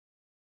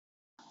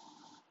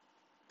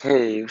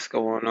Hey, what's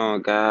going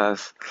on,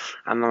 guys?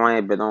 I know I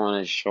ain't been on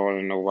this show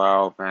in a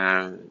while,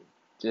 man.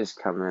 Just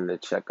coming to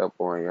check up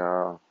on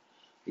y'all.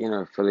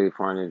 Philly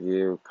point of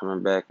view,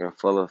 coming back in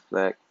full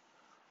effect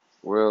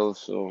real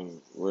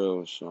soon,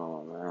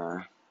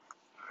 man.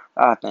 A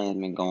lot of things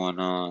been going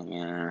on,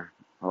 man.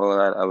 A whole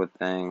lot of other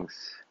things.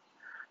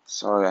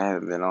 Sorry I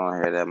haven't been on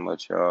here that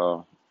much,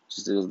 y'all.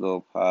 Just do this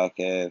little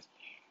podcast,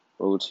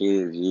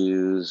 rotated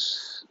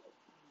views.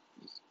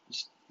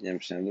 You know what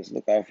I'm saying? Just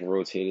look out for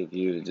rotated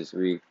views this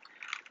week.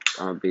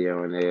 I'll be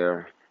on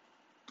there.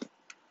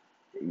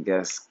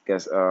 Guess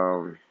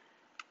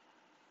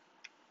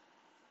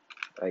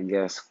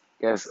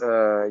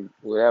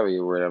whatever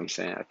you word I'm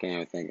saying, I can't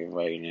even think of it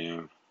right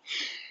now.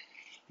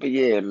 But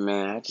yeah,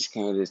 man, I just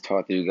came to just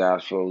talk to you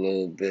guys for a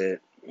little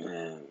bit.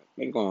 Man,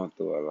 been going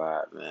through a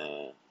lot,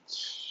 man.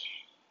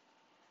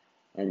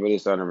 I'm really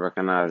starting to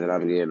recognize that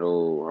I'm getting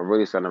old. I'm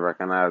really starting to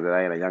recognize that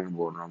I ain't a young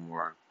boy no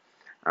more.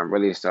 I'm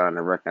really starting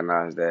to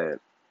recognize that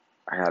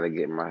I gotta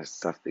get my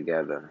stuff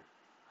together.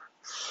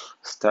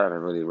 Starting to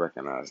really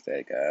recognize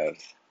that,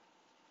 guys.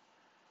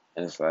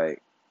 And it's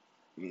like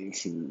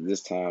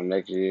this time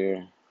next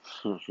year.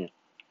 I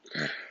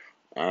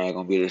ain't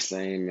gonna be the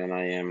same man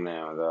I am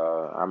now,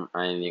 dog.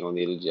 I ain't even gonna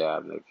need a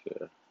job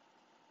next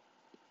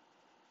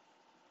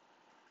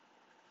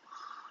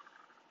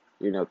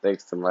year.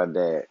 Thanks to my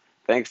dad.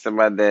 Thanks to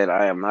my dad,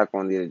 I am not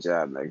gonna need a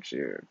job next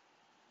year.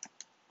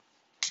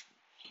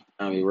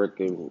 I'll be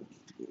working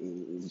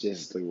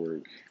just to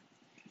work.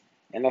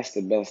 And that's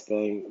the best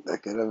thing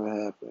that could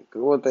ever happen.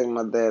 Cause one thing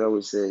my dad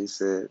always said, he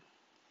said,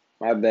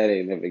 my dad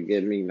ain't never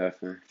give me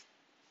nothing.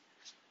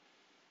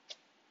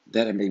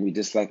 That'll make me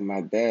just like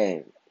my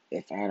dad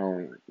if I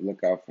don't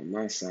look out for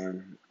my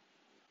son,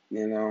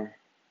 you know?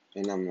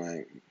 And I'm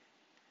like,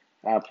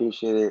 I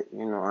appreciate it.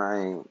 I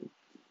ain't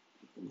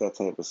that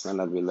type of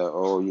son. I'd be like,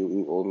 oh,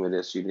 you owe me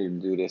this, you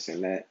need to do this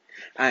and that.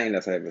 I ain't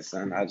that type of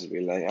son. I just be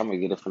like, I'm gonna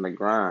get it from the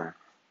grind.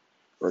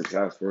 Worked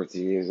out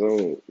 14 years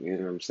old, you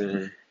know what I'm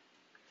saying?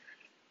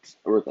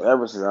 I worked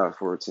ever since I was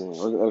 14.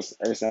 Worked ever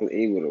since I was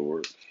able to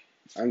work.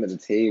 Under the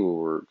table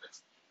work,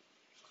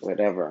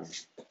 whatever.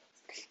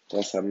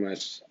 That's how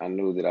much I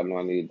knew that I knew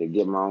I needed to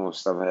get my own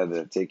stuff. I had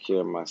to take care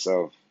of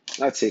myself.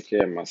 Not take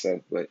care of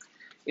myself, but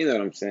you know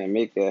what I'm saying?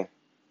 If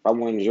I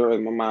want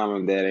Jordan, my mom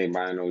and dad ain't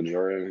buying no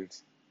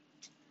Jordans.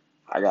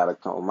 I gotta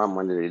come with my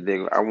money to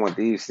dig. I want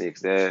these sneaks,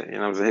 Dad. You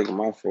know what I'm saying? Here go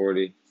my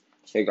 40.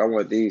 I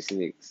want these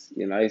sneaks.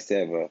 I used to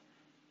have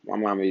my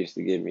mama used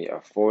to give me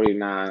a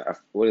 49,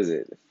 what is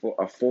it?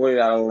 A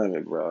 $40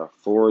 limit, bro.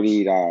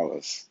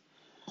 $40.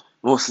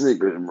 No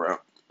sneakers, bro.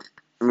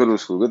 Middle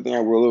school. Good thing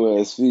I wore little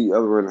ass feet. I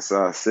was wearing a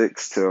size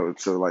 6 till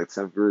like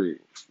 10th grade.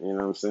 You know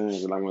what I'm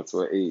saying? Then I went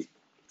to an 8.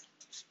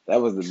 That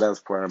was the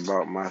best part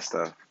about my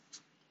stuff.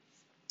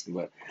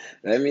 But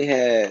let me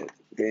had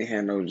didn't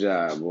have no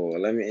job, boy.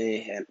 Let me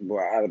ain't had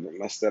boy. I'd have been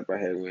messed up. I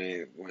had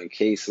when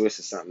K Swiss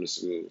or something to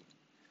school.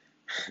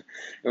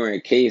 Wearing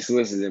K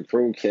Swisses and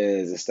Pro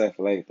Cats and stuff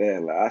like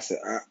that. Like I said,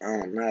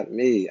 not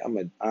me.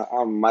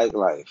 I'm Mike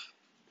Life.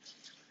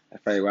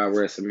 That's probably why I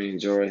wear so many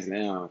Jordans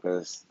now,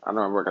 because I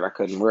know I'm working. I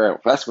couldn't wear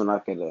it. That's when I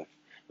could have.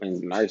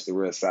 When I used to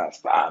wear a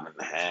size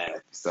 5.5,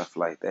 stuff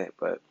like that.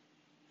 But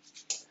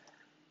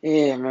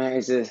yeah, man,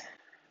 it's just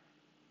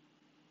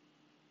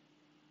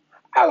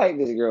I like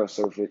this girl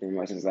so freaking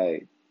much. It's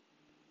like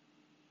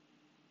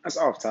that's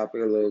off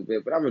topic a little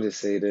bit, but I'm gonna just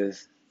say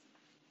this.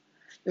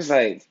 It's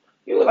like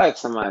you like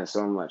somebody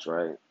so much,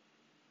 right?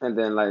 And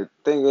then like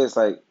thing is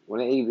like when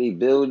they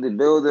build it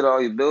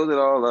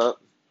all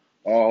up,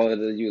 all of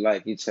the you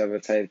like each other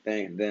type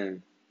thing.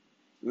 Then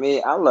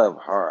me, I love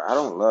hard. I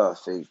don't love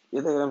fake.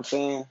 You know what I'm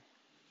saying?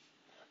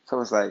 So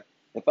it's like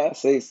if I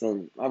say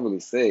something, I really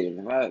say it.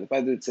 If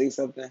I do say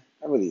something,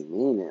 I really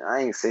mean it.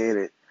 I ain't saying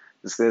it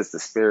just 'cause it's the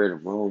spirit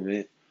of the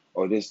moment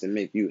or just to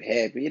make you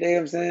happy. You know what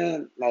I'm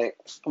saying? Like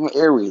I'm an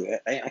Aries.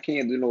 I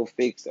can't do no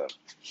fake stuff.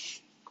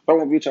 If I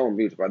want to be with you, I want to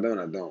be with you. If I don't,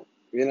 I don't.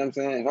 You know what I'm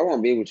saying? If I want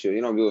to be with you,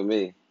 you don't be with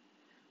me.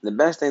 The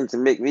best thing to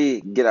make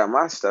me get out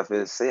my stuff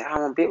is say I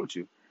want to be with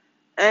you.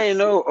 I ain't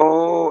no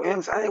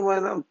I ain't one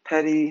of them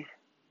petty.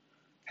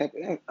 I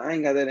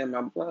ain't got that in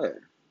my blood.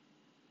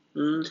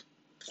 Mm,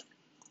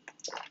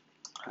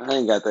 I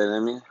ain't got that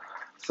in me.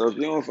 So if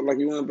you don't feel like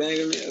you want to bang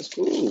with me, that's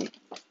cool.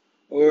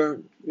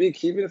 Or we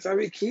keep it. That's how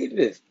we keep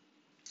it.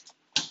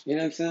 You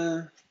know what I'm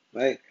saying?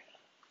 Like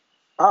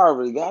I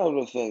already got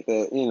over the fact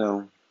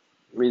that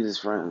we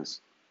just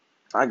friends.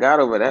 I got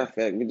over that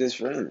fact. We just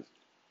friends.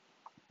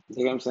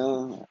 You know what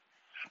I'm saying?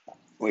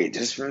 Wait,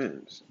 just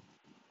friends.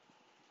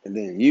 And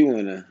then you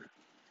wanna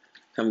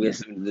come get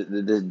some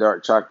this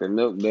dark chocolate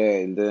milk there,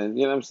 and then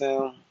you know what I'm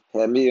saying?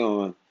 Had me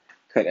on,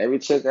 cut every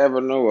check I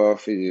ever know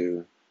off for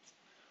you,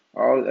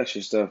 all the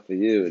extra stuff for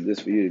you,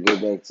 just for you to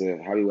go back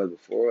to how you was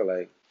before.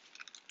 Like,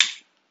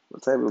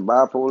 what type of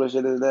bipolar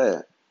shit is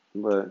that?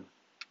 But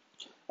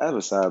that's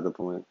beside the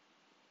point.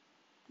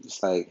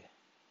 It's like,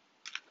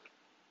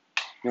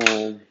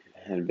 man,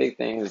 and big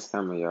things is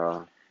coming,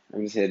 y'all.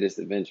 I'm just here just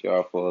to vent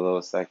y'all for a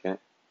little second.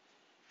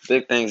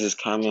 Big things is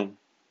coming.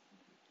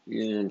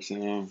 You know what I'm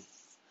saying?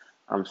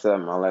 I'm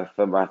setting my life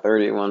up by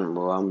 31,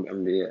 boy.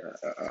 I'm be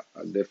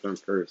a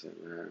different person,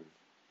 man.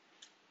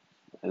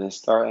 And it's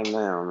starting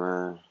now,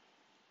 man.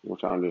 I'm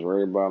trying to just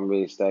worry about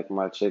me, stack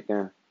my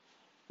chicken.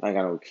 I ain't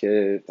got no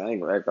kids. I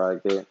ain't gonna act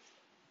like it.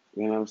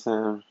 You know what I'm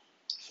saying?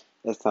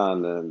 It's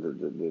time to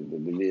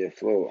be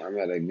afloat. I'm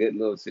at a good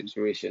little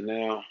situation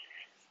now.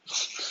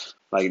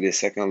 Like this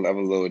second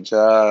level little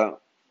job.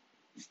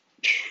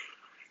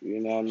 You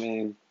know what I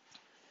mean?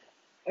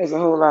 There's a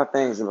whole lot of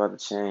things about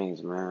to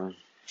change, man.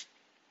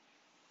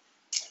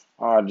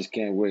 Oh, I just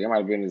can't wait. I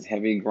might be in this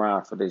heavy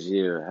grind for this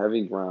year.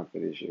 Heavy grind for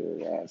this year,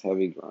 guys.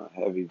 Heavy grind,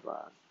 heavy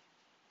grind.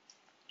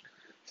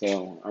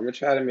 So I'm gonna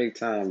try to make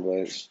time,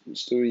 but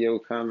studio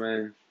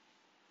coming,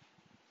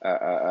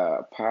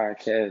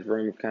 podcast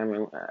room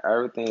coming,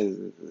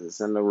 everything is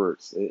in the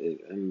works.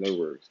 It in the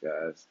works,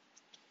 guys.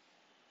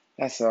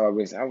 That's all. I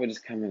would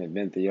just come in and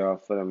vent to y'all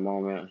for the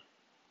moment.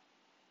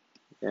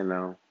 You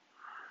know,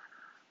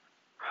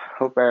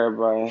 hope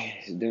everybody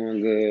is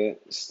doing good,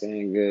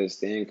 staying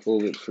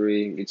COVID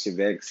free. Get your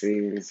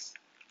vaccines.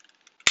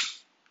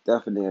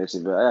 Definitely get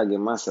your. I gotta get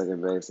my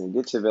second vaccine.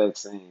 Get your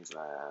vaccines,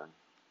 man.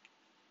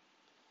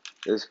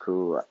 It's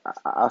cool.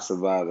 I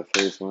survived the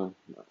first one.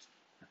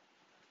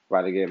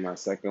 About to get my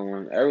second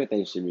one.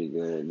 Everything should be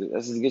good.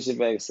 Let's just get your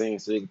vaccine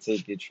so you can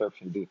take your trips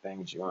and do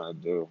things you want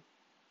to do.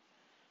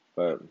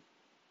 But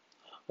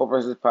hope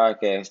this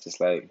podcast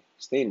just like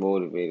stay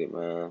motivated,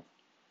 man.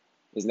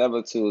 It's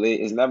never too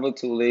late. It's never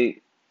too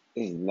late.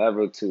 It's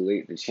never too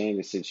late to change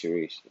the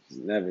situation. It's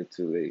never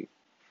too late.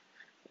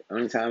 The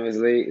only time it's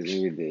late is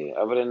when you're dead.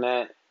 Other than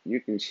that,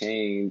 you can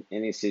change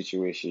any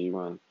situation you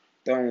want.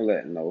 Don't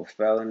let no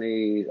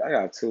felonies. I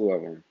got two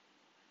of them.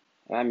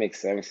 And I make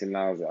 $17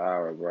 an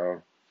hour,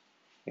 bro.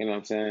 You know what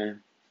I'm saying?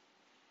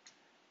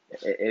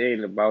 It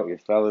ain't about your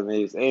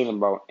felonies. It ain't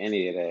about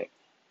any of that.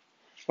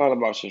 It's all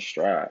about your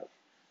strive.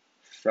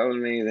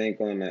 Felonies ain't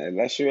gonna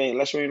unless you ain't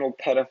no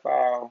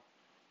pedophile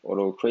or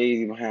no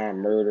crazy behind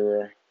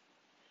murderer.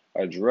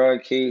 A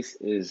drug case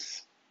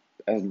is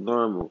as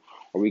normal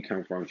where we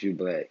come from if you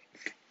black.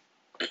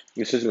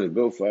 Your system is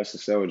built for us to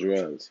sell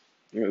drugs.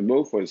 It's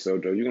built for us to sell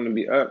drugs. You're gonna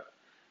be up.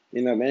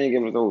 You know, they ain't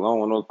giving us no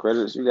loan, no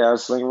credits. You gotta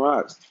sling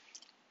rocks.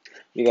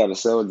 You gotta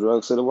sell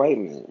drugs to the white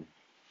man.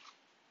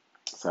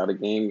 That's how the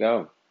game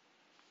go.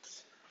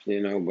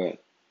 You know,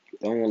 but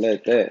don't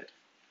let that.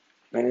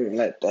 Don't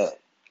let that.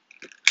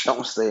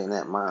 Don't stay in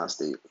that mind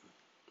state.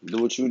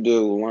 Do what you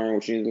do, learn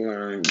what you need to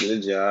learn, get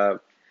a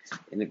job.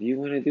 And if you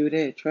want to do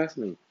that, trust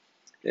me,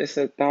 there's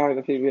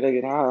 1,000 people that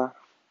get high.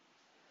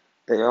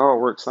 They all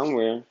work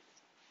somewhere.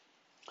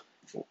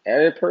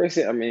 Every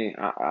person,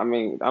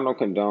 I don't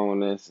condone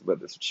this, but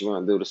that's what you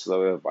want to do, the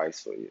slow advice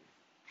for you.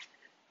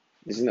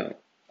 Just know,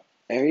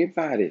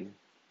 everybody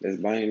that's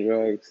buying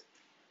drugs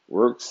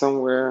works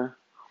somewhere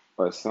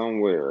or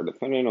somewhere,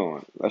 depending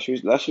on. Let's you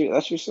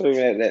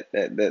serving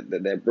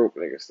that broke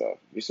nigga stuff.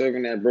 If you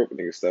serving that broke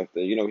nigga stuff,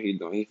 then you know what he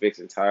doing. He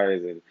fixing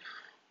tires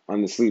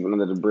and sleeping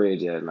under the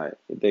bridge at night.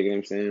 You think what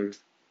I'm saying?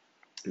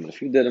 But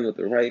if you dealing with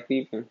the right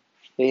people,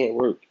 they at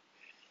work.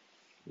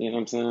 You know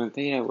what I'm saying?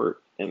 They at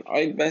work. And all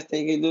the best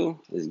thing you can do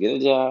is get a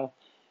job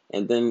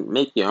and then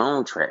make your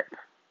own trap.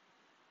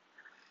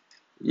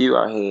 You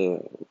out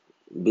here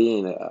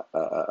being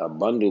a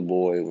bundle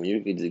boy when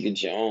you could just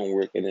get your own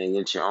work and then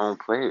get your own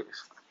players.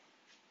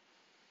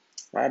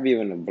 Why be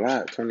on the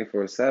block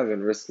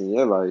 24/7 risking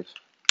your life?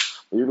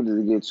 You could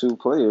just get two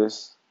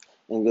players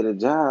and get a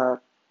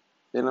job.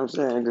 You know what I'm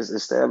saying? Just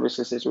establish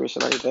a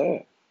situation like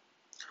that.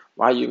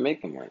 Why you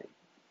making money?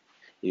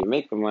 You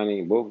make the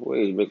money both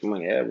ways. You make the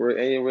money at work,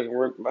 and you make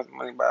work about the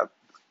money by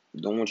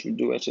doing what you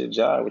do at your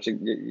job, what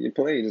your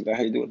play. Just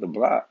how you do at the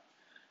block.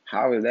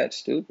 How is that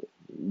stupid?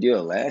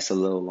 You'll last a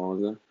little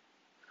longer.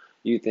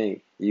 You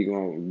think you're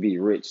gonna be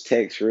rich,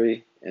 tax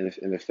free, and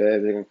the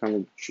feds are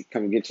gonna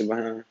come get you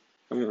behind?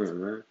 Come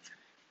on, man.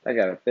 I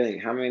gotta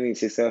think. How many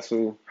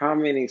successful drug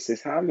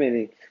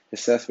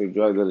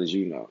dealers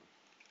you know?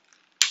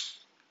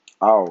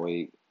 I'll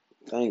wait.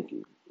 Thank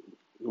you.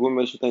 What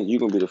makes you think you're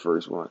gonna be the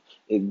first one?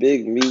 If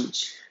Big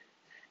Meech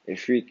and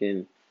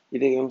freaking, you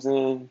think what I'm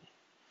saying?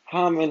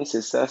 How many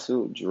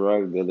successful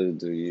drug dealers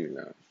do you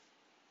know?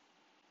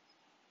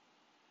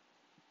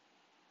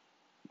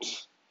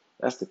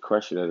 That's the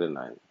question of the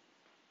night.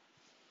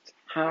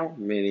 How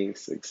many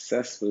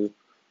successful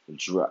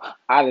drug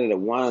out of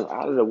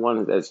the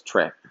ones that's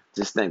trapping?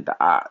 Just think the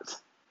odds.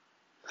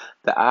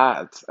 The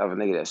odds of a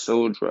nigga that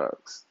sold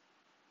drugs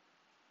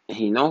and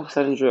he knows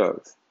selling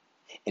drugs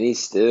and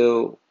he's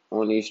still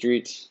on these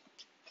streets,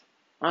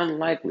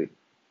 unlikely.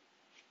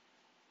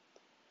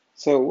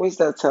 So what's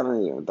that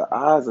telling you? The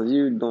odds of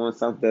you doing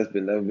something that's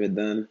been never been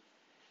done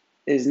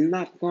is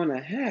not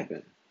gonna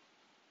happen.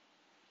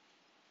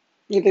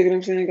 You think what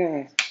I'm saying,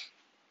 guys?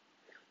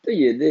 Do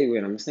you dig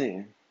what I'm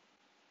saying?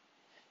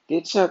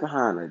 Get your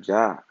behind a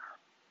job.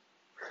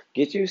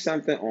 Get you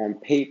something on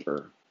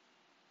paper.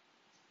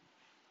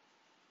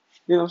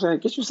 You know what I'm saying?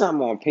 Get you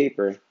something on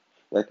paper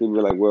that could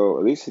be like, well,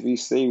 at least if he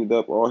saved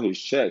up all his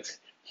checks,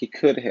 he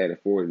could have had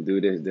afforded to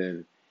do this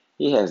then.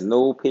 He has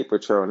no paper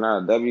trail,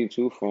 not a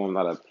W-2 form,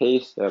 not a pay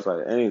stub,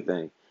 or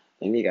anything,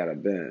 and he got a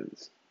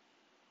Benz.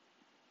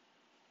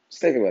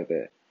 Just think about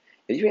that.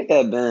 If you had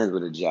that Benz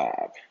with a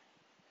job,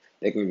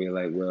 they can be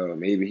like, well,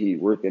 maybe he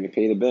worked there to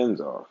pay the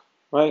Benz off,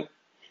 right?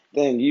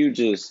 Then you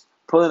just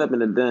pulling up in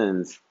the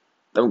Benz,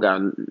 don't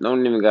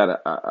even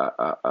got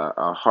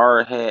a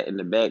hard hat in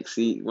the back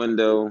seat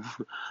window,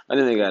 don't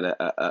even got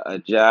a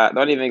job,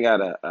 don't even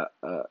got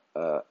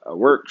a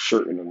work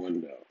shirt in the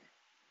window.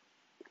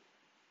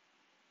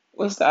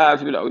 What's the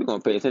odds people are we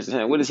gonna pay attention to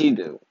him? What does he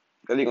do?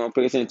 Are they gonna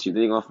pay attention to you?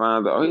 They gonna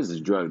find out, oh, he's a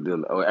drug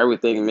dealer. Oh,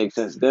 everything makes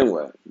sense. Then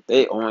what?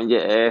 They on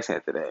your ass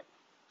after that.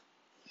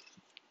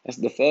 That's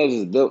the feds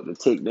is built to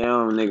take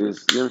down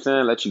niggas. You know what I'm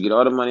saying? Let you get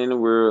all the money in the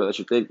world.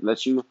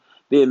 Let you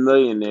be a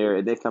millionaire,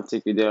 and then come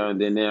take you down.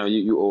 And then now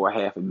you owe a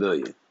half a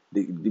billion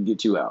to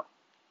get you out.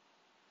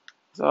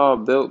 It's all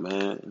built,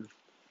 man.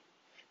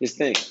 Just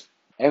think.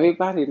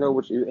 Everybody know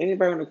what you.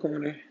 Anybody in the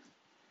corner,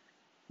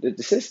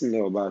 the system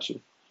know about you.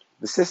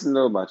 The system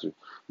know about you.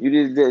 You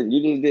just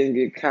didn't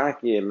get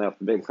cocky enough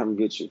for them to come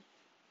get you.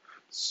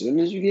 As soon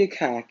as you get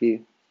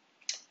cocky,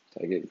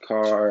 start getting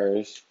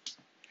cars,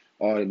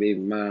 all the baby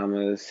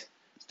mamas,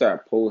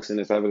 start posting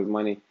this other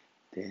money,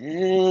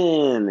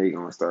 then they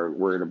gonna start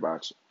worried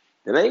about you.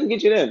 Then they can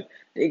get you then.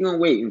 They gonna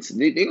wait and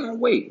they gonna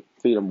wait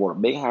for you to buy a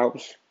big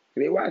house.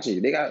 They watching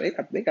you. They got.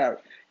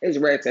 It's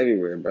rats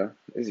everywhere, bro.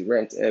 It's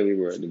rats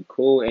everywhere. The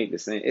code ain't the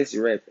same. It's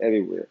rats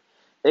everywhere.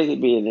 They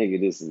could be a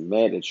nigga that's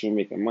mad that you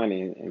making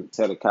money and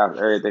tell the cops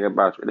everything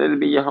about you. That'll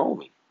be your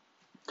homie.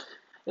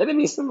 That'll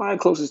be somebody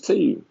closest to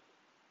you.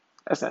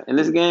 That's not, in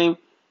this game.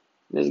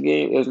 In this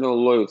game, there's no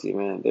loyalty,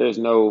 man. There's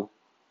no.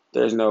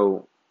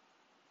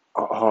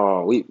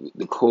 Oh,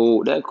 the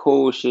cold that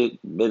cold shit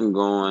been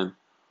going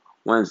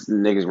once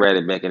niggas read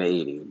it back in the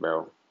 80s,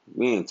 bro.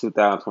 We in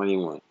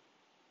 2021.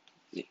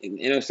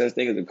 Ain't no such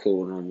thing as a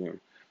cold no more.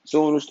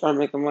 So when you start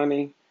making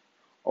money,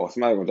 oh,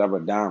 somebody gonna drop a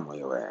dime on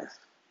your ass.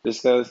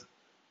 Just cause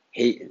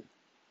hating.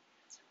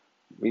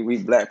 We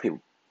black people.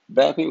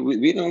 Black people,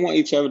 we don't want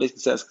each other to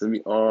success because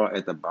we are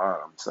at the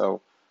bottom. So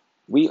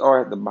we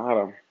are at the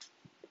bottom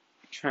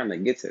trying to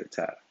get to the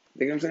top.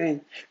 You know what I'm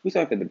saying? We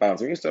start at the bottom.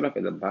 So we start off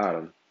at the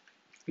bottom.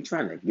 We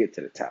trying to get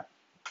to the top.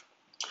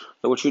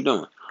 So what you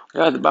doing?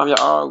 You're at the bottom.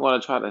 You're all going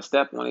to try to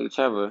step on each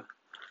other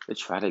to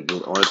try to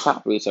get on the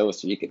top of each other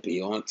so you can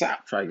be on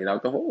top. Try to get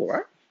out the hole,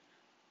 right?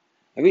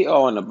 If we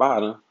all on the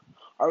bottom,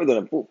 are we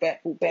going to boot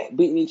back,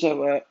 beating each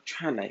other up,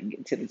 trying to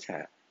get to the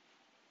top?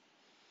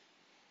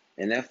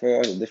 And that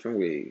falls in different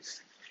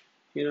ways,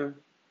 you know?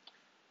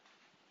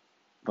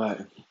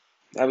 But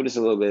that was just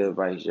a little bit of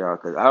advice, y'all,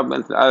 because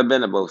I've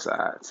been to both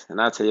sides. And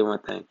I'll tell you one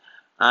thing.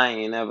 I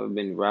ain't never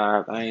been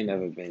robbed. I ain't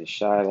never been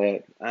shot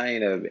at. I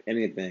ain't never been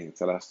anything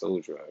until I stole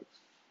drugs.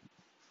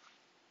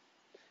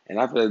 And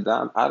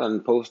I done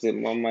posted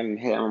more money,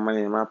 had more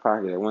money in my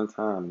pocket at one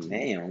time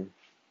now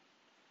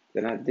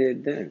than I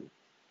did then.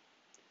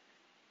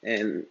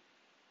 And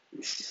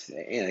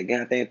a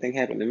goddamn thing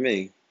happened to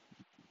me.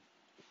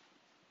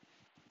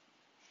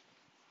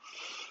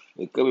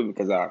 It could be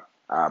because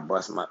I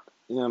bust my,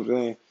 you know what I'm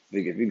saying?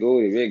 Because if you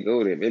go there, they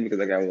go there. Maybe because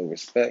I got a little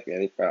respect, yeah,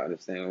 they probably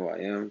understand who I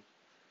am.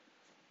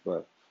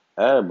 But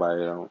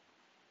everybody don't.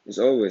 It's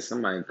always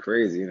somebody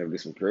crazy, do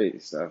some crazy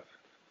stuff.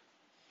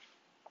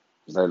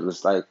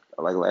 Just like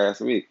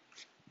last week.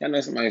 I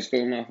know somebody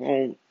stole my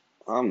phone.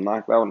 I'm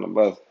knocked out on the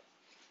bus.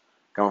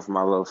 Coming from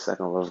my little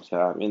second little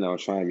job,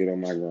 trying to get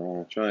on my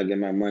grind, trying to get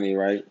my money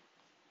right,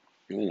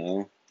 you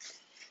know,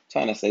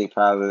 trying to stay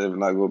positive and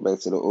not go back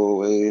to the old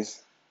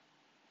ways.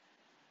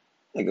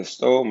 Nigga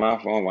stole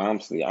my phone while I'm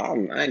asleep. I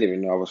didn't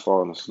even know I was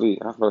falling asleep.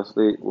 I fell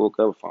asleep, woke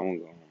up, phone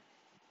gone.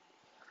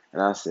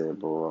 And I said,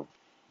 boy,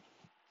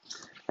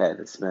 I had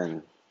to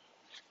spend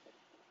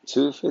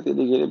 $250 to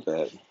get it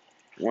back.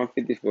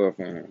 $150 for a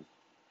phone.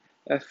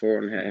 That's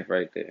 4.5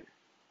 right there.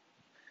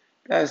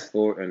 That's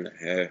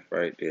 4.5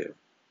 right there.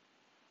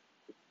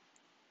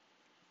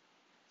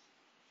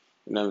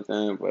 You know what I'm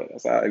saying? But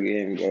that's how the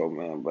game go,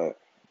 man. But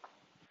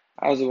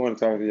I just want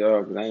to talk to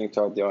y'all because I ain't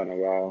talked to y'all in a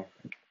while.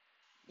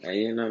 And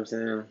you know what I'm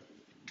saying?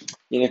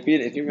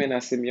 If you may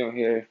not see me on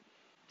here,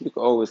 you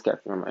can always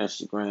catch me on my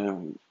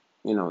Instagram,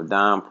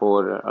 Don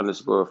Porter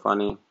underscore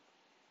funny.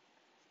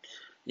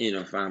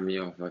 Find me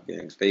on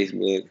fucking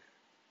Facebook,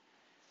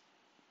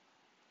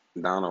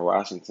 Donald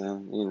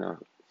Washington,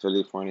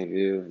 Philly Point of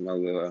View, my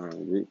little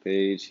group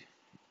page.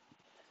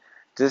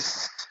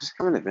 Just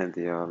coming to vent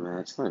to y'all,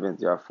 man. Just coming to vent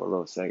to y'all for a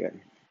little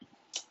second.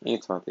 I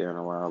ain't talked to you in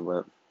a while,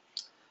 but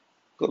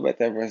go back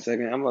there for a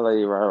second. I'm gonna let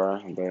you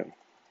ride, but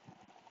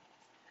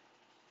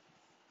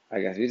I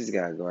guess we just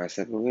gotta go our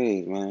separate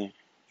ways, man.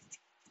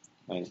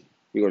 Like,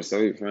 we go to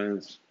Soviet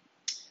friends,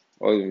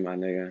 always be my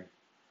nigga.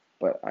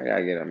 But I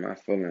gotta get on my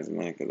feelings,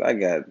 man, because I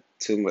got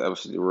too much other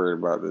shit to worry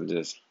about than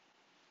just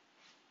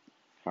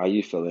how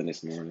you feeling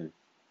this morning.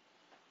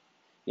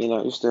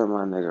 You still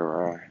my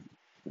nigga, right?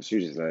 But you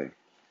just like,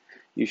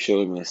 you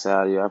showed me a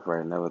side of you I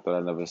probably never thought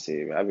I'd never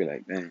see. But I'd be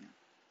like, damn,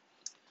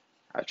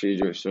 I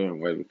treated you a certain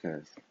way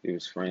because you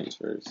was friends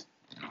first.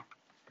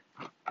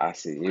 I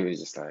see you was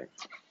just like,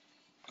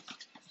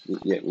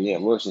 Yeah,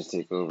 emotions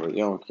take over. You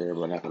don't care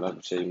about nothing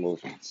but your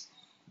emotions.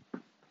 I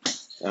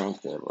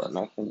don't care about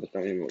nothing but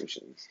them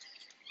emotions.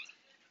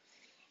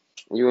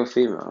 You're a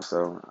female,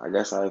 so I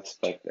guess I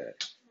expect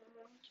that.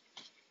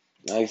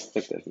 I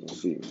expect that from a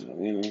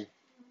female,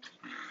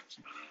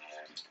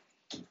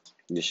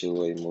 just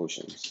your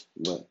emotions.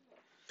 But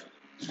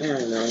I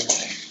don't know.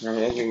 I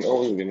mean, I think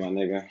always be my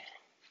nigga.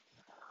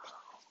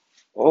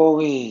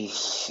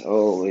 Always.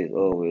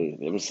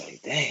 It was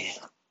like, damn.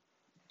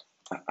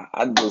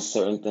 I do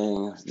certain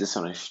things just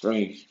on a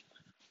strength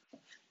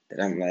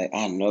that I'm like,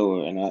 I know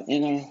it,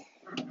 and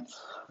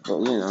but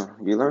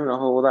you learn a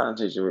whole lot in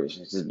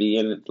situations. Just be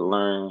in it to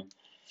learn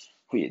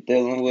who you're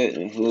dealing with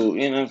and who,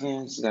 you know what I'm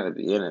saying? Just gotta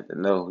be in it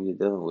to know who you're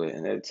dealing with,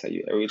 and that'll tell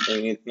you everything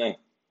you need to know.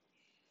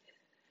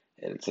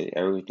 It'll tell you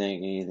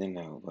everything you need to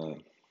know. But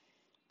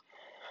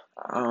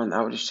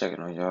I was just checking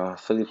on y'all.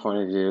 Philly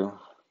point of view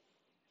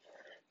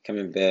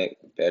coming back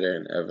better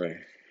than ever.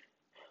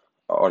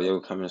 Audio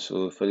coming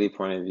soon. Philly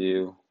point of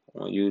view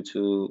on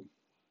YouTube.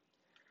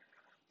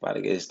 About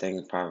to get this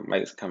thing popping.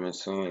 Mike's coming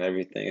soon.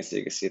 Everything so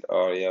you can see the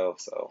audio.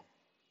 So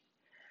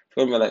it's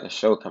gonna be like a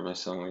show coming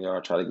soon.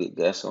 Y'all try to get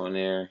guests on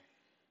there.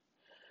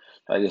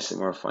 Try to get some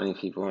more funny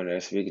people on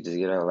there so we can just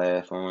get our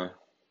laugh on.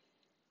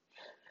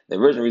 The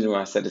original reason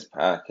why I said this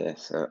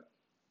podcast up,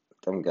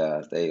 them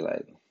guys, they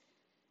like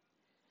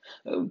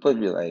it was supposed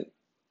to be like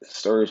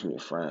stories from your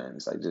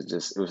friends. Like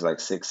just it was like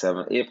 6,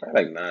 7, 8,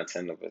 probably like 9,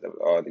 10 of us that was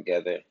all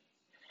together.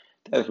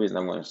 That's the reason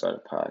I wanted to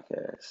start a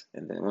podcast.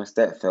 And then once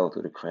that fell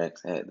through the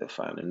cracks, I had to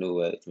find a new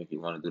way to make me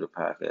want to do the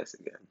podcast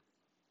again.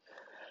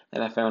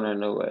 And I found a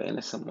new way, and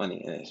there's some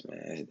money in this,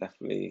 man. It's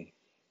definitely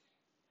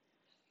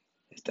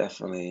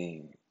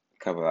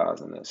a couple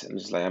hours in this. And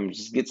just like I'm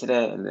just get to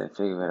that and then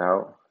figure it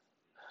out.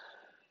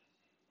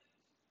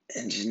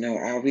 And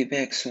I'll be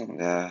back soon,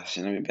 guys.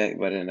 I'll be back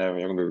better than ever.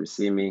 You're gonna be able to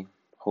see me a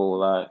whole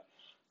lot.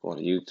 Go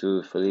to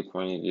YouTube, Philly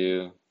Point of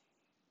View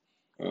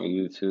on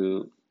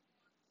YouTube.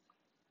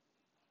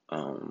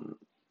 Um,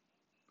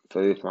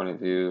 Philly Point of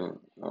View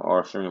on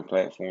all streaming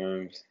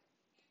platforms.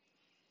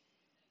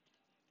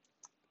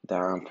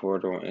 Don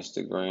Porter on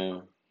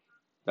Instagram.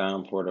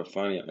 Don Porter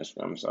Funny on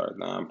Instagram. I'm sorry,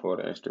 Don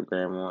Porter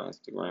Instagram on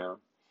Instagram.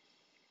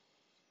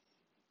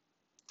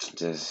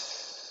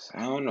 Just,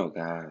 I don't know,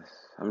 guys.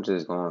 I'm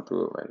just going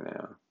through it right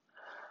now.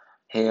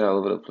 Head all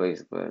over the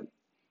place, but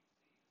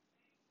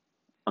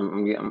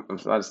I'm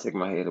starting to stick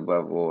my head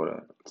above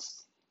water.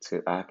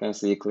 I can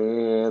see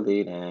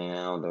clearly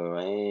now the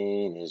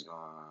rain is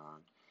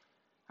gone.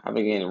 I've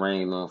been getting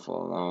rain on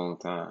for a long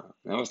time.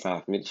 Now it's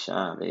time for me to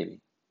shine, baby.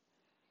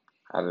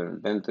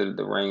 I've been through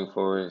the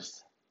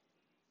rainforest,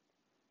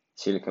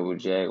 seen a couple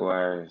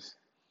jaguars,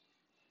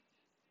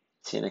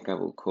 seen a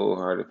couple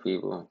cold-hearted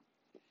people,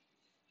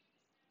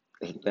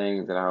 and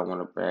things that I don't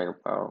want to brag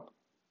about.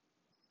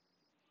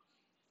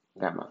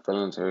 Got my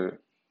feelings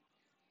hurt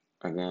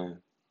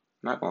again.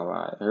 Not gonna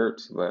lie, it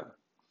hurts, but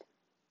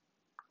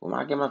when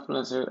I get my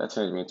feelings hurt, that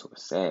turns me into a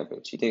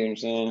savage. You think what I'm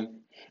saying?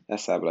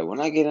 That's how I be like, when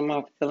I get in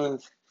my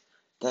feelings,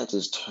 that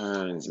just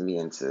turns me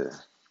into,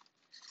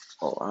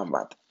 oh, I'm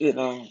about to,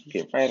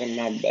 get right in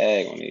my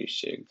bag on these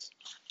chicks.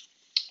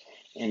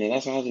 And then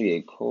that's when I just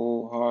get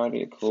cold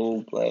hearted,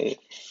 cold blooded,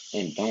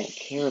 and don't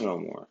care no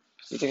more.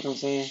 You think what I'm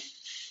saying?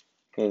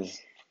 Because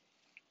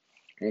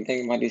one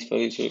thing about these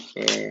Philly chicks,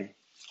 they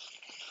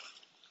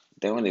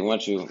only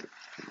want you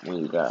when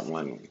you got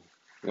money.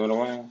 You know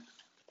why?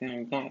 They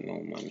don't got no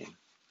money.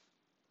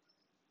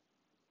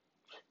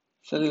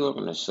 Philly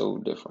women are so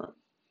different.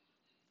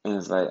 And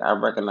it's like, I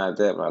recognize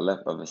that when I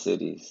left other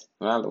cities.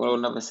 When I go to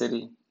another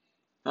city,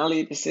 I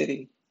leave the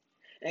city.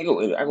 I go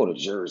to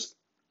Jersey.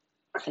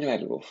 I don't have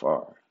to go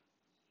far.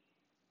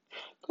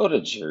 Go to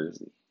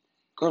Jersey.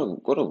 Go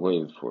to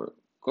Williamsport.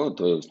 Go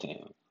to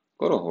Doylestown.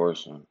 Go to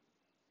Horsham.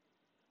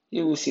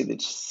 You will see the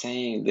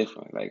same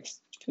difference. Like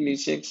Philly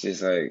chicks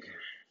is like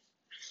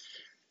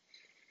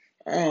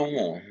I don't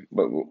know,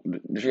 but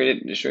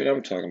the straight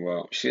I'm talking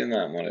about, she's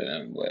not one of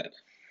them. But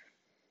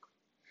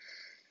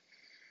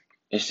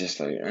it's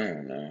just like I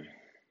don't know.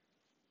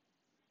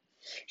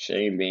 She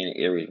ain't being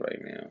Aries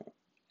right now,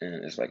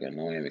 and it's like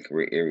annoying because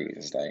we're Aries.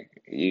 It's like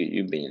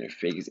you being the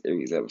fakest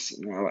Aries ever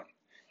seen in my life.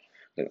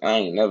 'Cause I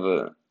ain't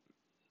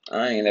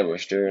never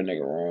steer a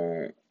nigga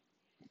wrong.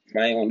 If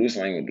I ain't gonna do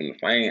something, I ain't gonna do it.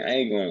 If I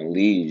ain't gonna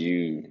lead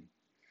you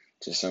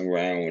to somewhere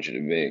I don't want you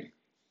to be.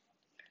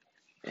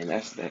 And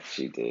that's that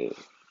she did.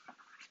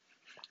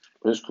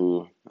 But it's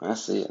cool. I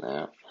see it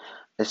now.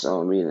 It's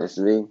on me. It's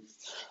me.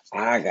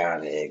 I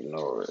gotta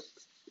ignore it.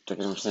 You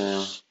know what I'm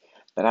saying?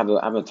 But I've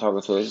been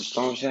talking to her. It's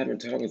strong shit I've been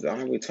talking to. I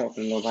don't be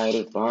talking to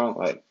nobody this long.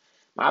 Like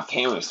my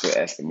parents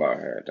still ask about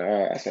her,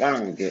 dog. I said I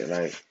don't get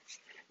like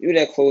you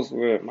that close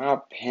with my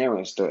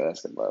parents still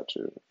ask about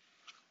you.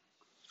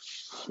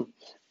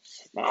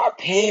 My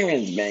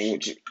parents bang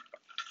with you.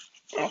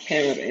 My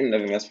parents ain't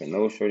never messed with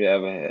no shorty I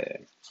ever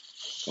had.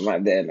 And my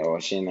dad know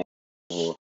she ain't